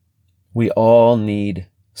We all need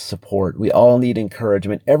support. We all need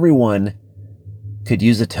encouragement. Everyone could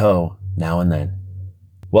use a toe now and then.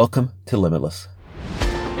 Welcome to Limitless.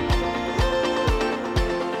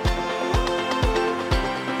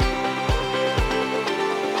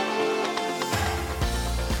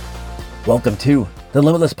 Welcome to the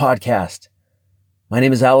Limitless Podcast. My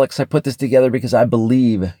name is Alex. I put this together because I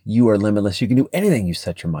believe you are limitless. You can do anything you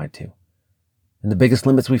set your mind to. And the biggest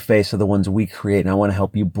limits we face are the ones we create. And I want to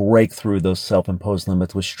help you break through those self-imposed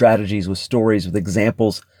limits with strategies, with stories, with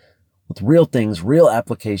examples, with real things, real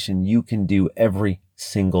application you can do every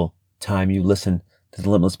single time you listen to the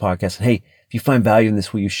Limitless Podcast. And hey, if you find value in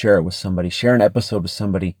this, will you share it with somebody? Share an episode with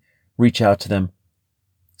somebody. Reach out to them.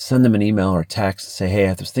 Send them an email or a text and say, hey,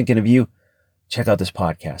 I was thinking of you. Check out this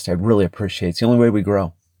podcast. I'd really appreciate it. It's the only way we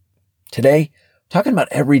grow. Today, talking about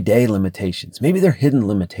everyday limitations. Maybe they're hidden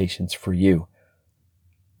limitations for you.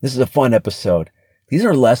 This is a fun episode. These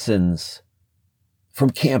are lessons from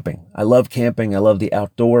camping. I love camping. I love the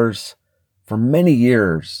outdoors. For many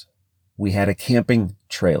years, we had a camping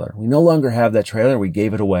trailer. We no longer have that trailer. We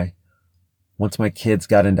gave it away. Once my kids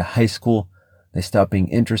got into high school, they stopped being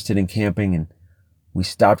interested in camping and we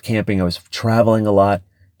stopped camping. I was traveling a lot.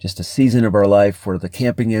 Just a season of our life where the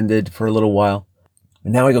camping ended for a little while.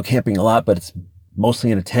 And now I go camping a lot, but it's mostly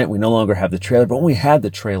in a tent. We no longer have the trailer. But when we had the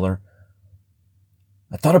trailer,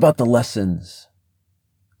 I thought about the lessons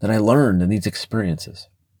that I learned in these experiences.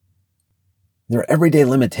 There are everyday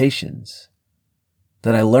limitations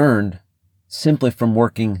that I learned simply from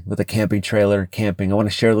working with a camping trailer, camping. I want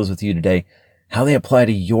to share those with you today, how they apply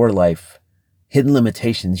to your life, hidden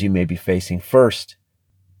limitations you may be facing. First,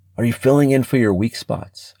 are you filling in for your weak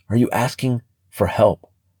spots? Are you asking for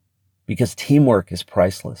help? Because teamwork is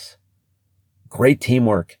priceless. Great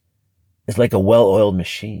teamwork is like a well-oiled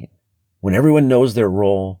machine. When everyone knows their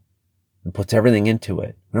role and puts everything into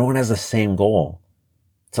it, when everyone has the same goal,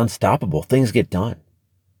 it's unstoppable. Things get done.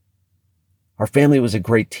 Our family was a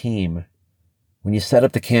great team. When you set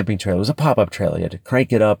up the camping trailer, it was a pop-up trailer. You had to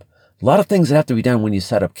crank it up. A lot of things that have to be done when you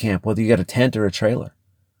set up camp, whether you got a tent or a trailer.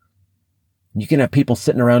 You can have people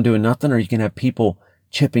sitting around doing nothing, or you can have people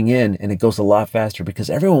chipping in, and it goes a lot faster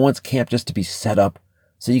because everyone wants camp just to be set up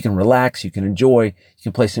so you can relax, you can enjoy, you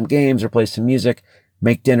can play some games or play some music,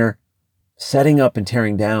 make dinner. Setting up and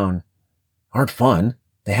tearing down aren't fun.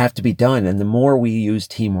 They have to be done. And the more we use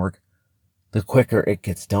teamwork, the quicker it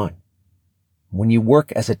gets done. When you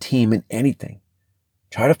work as a team in anything,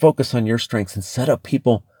 try to focus on your strengths and set up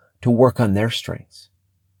people to work on their strengths.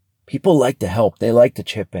 People like to help. They like to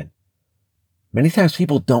chip in. Many times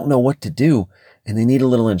people don't know what to do and they need a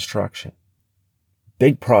little instruction.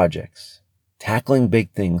 Big projects, tackling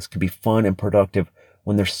big things can be fun and productive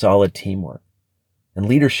when there's solid teamwork. And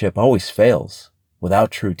leadership always fails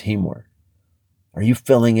without true teamwork. Are you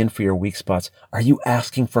filling in for your weak spots? Are you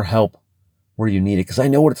asking for help where you need it? Because I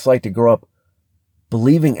know what it's like to grow up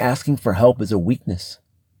believing asking for help is a weakness,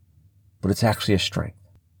 but it's actually a strength.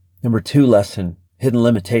 Number 2 lesson, hidden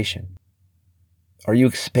limitation. Are you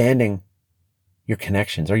expanding your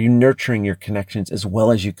connections? Are you nurturing your connections as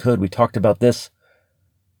well as you could? We talked about this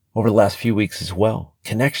over the last few weeks as well.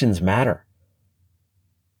 Connections matter.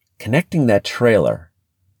 Connecting that trailer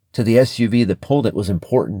to the SUV that pulled it was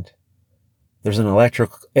important. There's an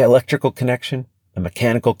electrical connection, a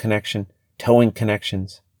mechanical connection, towing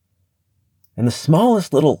connections. And the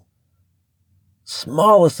smallest little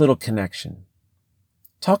connection.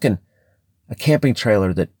 Talking a camping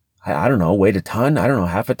trailer that, I don't know, weighed a ton, I don't know,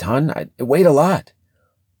 half a ton. It weighed a lot.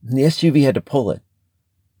 And the SUV had to pull it.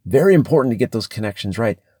 Very important to get those connections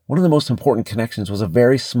right. One of the most important connections was a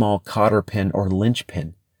very small cotter pin or linch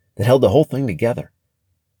pin that held the whole thing together.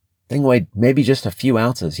 Thing weighed maybe just a few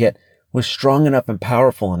ounces, yet was strong enough and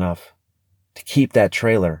powerful enough to keep that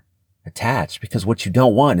trailer attached. Because what you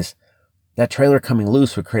don't want is that trailer coming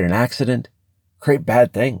loose would create an accident, create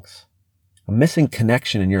bad things. A missing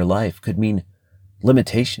connection in your life could mean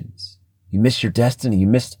limitations. You miss your destiny. You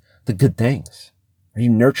missed the good things. Are you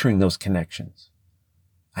nurturing those connections?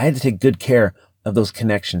 I had to take good care of those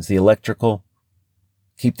connections. The electrical,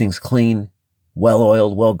 keep things clean,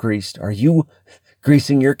 well-oiled, well-greased. Are you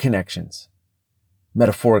greasing your connections?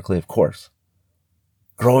 Metaphorically, of course.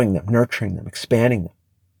 Growing them, nurturing them, expanding them.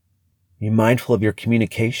 Are you mindful of your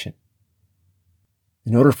communication?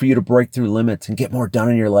 In order for you to break through limits and get more done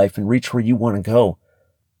in your life and reach where you want to go,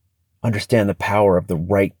 understand the power of the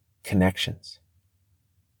right connections.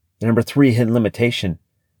 The number 3 hidden limitation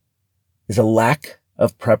is a lack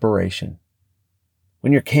of preparation.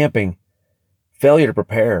 When you're camping, failure to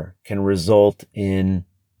prepare can result in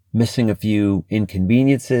missing a few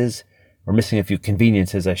inconveniences, or missing a few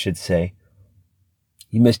conveniences, I should say.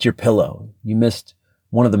 You missed your pillow. You missed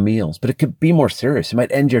one of the meals, but it could be more serious. It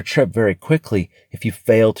might end your trip very quickly if you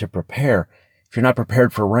fail to prepare. If you're not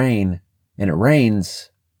prepared for rain and it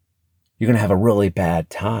rains, you're going to have a really bad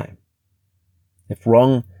time. If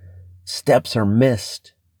wrong steps are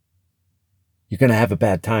missed, you're going to have a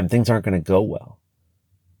bad time. Things aren't going to go well.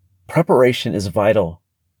 Preparation is vital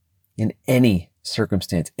in any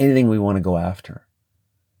circumstance, anything we want to go after.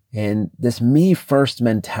 And this me first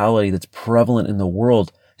mentality that's prevalent in the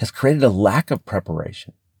world has created a lack of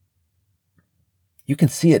preparation. You can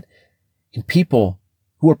see it in people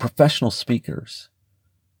who are professional speakers.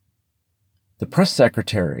 The press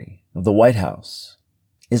secretary of the White House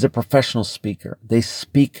is a professional speaker. They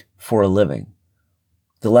speak for a living.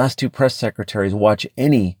 The last two press secretaries watch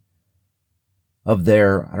any of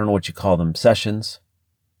their, I don't know what you call them, sessions,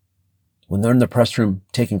 when they're in the press room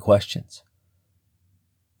taking questions.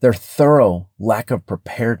 Their thorough lack of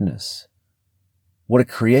preparedness, what it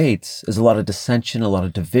creates is a lot of dissension, a lot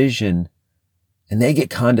of division, and they get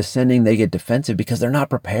condescending, they get defensive because they're not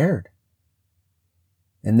prepared.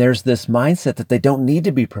 And there's this mindset that they don't need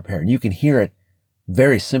to be prepared. You can hear it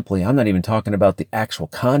very simply. I'm not even talking about the actual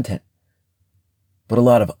content, but a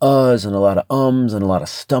lot of uhs and a lot of ums and a lot of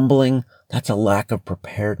stumbling. That's a lack of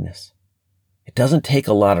preparedness. It doesn't take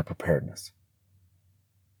a lot of preparedness.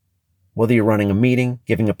 Whether you're running a meeting,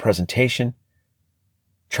 giving a presentation,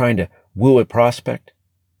 trying to woo a prospect,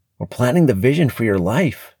 or planning the vision for your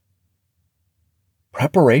life,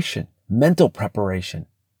 preparation, mental preparation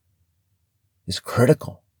is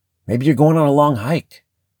critical. Maybe you're going on a long hike.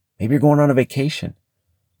 Maybe you're going on a vacation.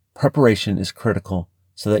 Preparation is critical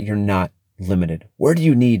so that you're not limited. Where do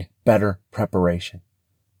you need better preparation?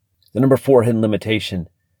 The number 4 hidden limitation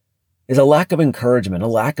is a lack of encouragement, a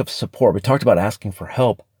lack of support. We talked about asking for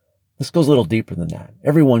help. This goes a little deeper than that.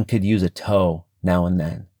 Everyone could use a tow now and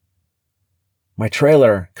then. My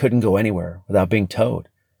trailer couldn't go anywhere without being towed.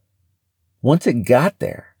 Once it got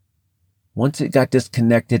there, once it got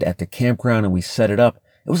disconnected at the campground and we set it up,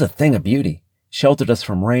 it was a thing of beauty. Sheltered us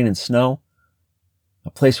from rain and snow, a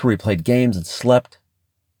place where we played games and slept,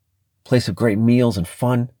 a place of great meals and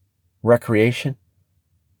fun, recreation.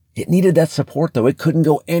 It needed that support though. It couldn't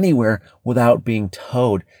go anywhere without being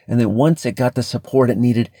towed. And then once it got the support it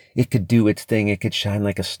needed, it could do its thing. It could shine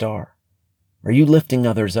like a star. Are you lifting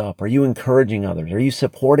others up? Are you encouraging others? Are you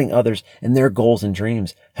supporting others in their goals and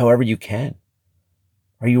dreams however you can?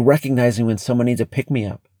 Are you recognizing when someone needs a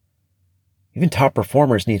pick-me-up? Even top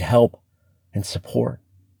performers need help and support.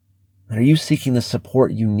 And are you seeking the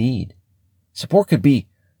support you need? Support could be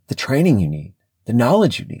the training you need, the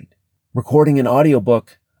knowledge you need. Recording an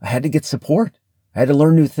audiobook, I had to get support. I had to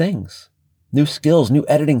learn new things, new skills, new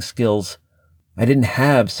editing skills. I didn't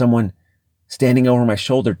have someone standing over my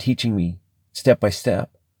shoulder teaching me step by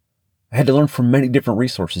step. I had to learn from many different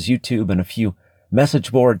resources, YouTube and a few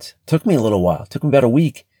message boards. It took me a little while. It took me about a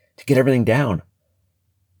week to get everything down.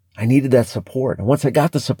 I needed that support. And once I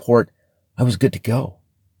got the support, I was good to go.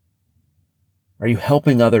 Are you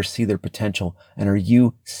helping others see their potential? And are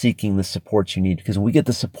you seeking the support you need? Because when we get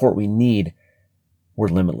the support we need, we're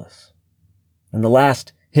limitless. And the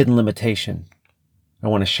last hidden limitation I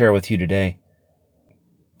want to share with you today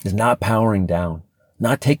is not powering down,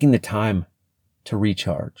 not taking the time to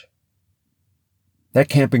recharge. That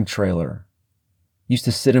camping trailer used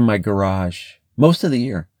to sit in my garage most of the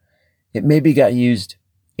year. It maybe got used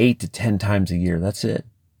 8 to 10 times a year. That's it.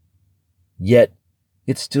 Yet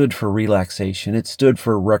it stood for relaxation. It stood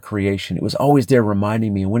for recreation. It was always there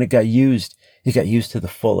reminding me. And when it got used to the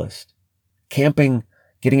fullest. Camping,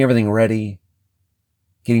 getting everything ready,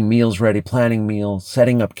 getting meals ready, planning meals,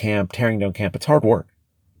 setting up camp, tearing down camp. It's hard work.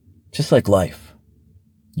 Just like life.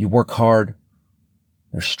 You work hard.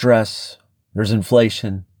 There's stress. There's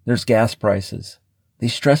inflation. There's gas prices.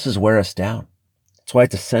 These stresses wear us down. That's why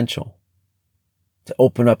it's essential to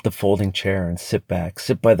open up the folding chair and sit back,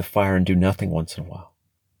 sit by the fire and do nothing once in a while.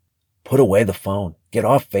 Put away the phone. Get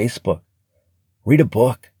off Facebook. Read a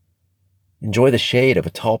book. Enjoy the shade of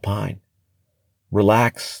a tall pine.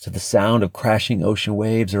 Relax to the sound of crashing ocean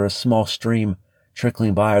waves or a small stream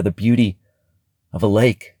trickling by or the beauty of a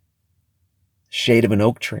lake, shade of an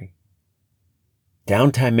oak tree.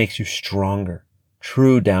 Downtime makes you stronger.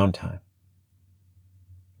 True downtime.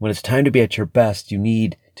 When it's time to be at your best, you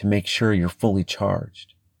need to make sure you're fully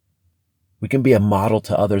charged. We can be a model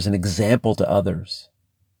to others, an example to others.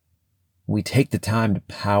 We take the time to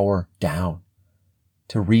power down,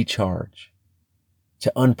 to recharge,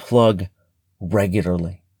 to unplug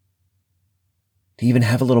regularly, to even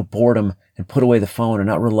have a little boredom and put away the phone and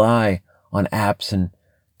not rely on apps and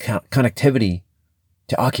connectivity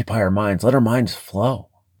to occupy our minds. Let our minds flow.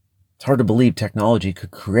 It's hard to believe technology could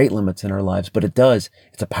create limits in our lives, but it does.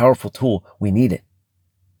 It's a powerful tool. We need it.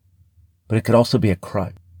 But it could also be a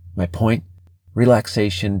crutch. My point,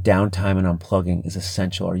 relaxation, downtime, and unplugging is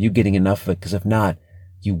essential. Are you getting enough of it? Because if not,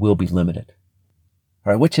 you will be limited.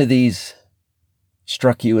 All right, which of these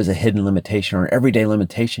struck you as a hidden limitation or an everyday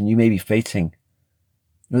limitation you may be facing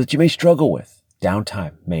or that you may struggle with?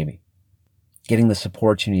 Downtime, maybe. Getting the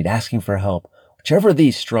support you need, asking for help. Whichever of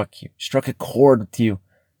these struck a chord with you,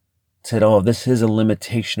 said, oh, this is a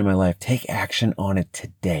limitation in my life. Take action on it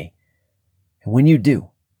today. And when you do,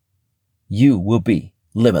 you will be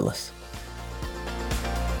limitless.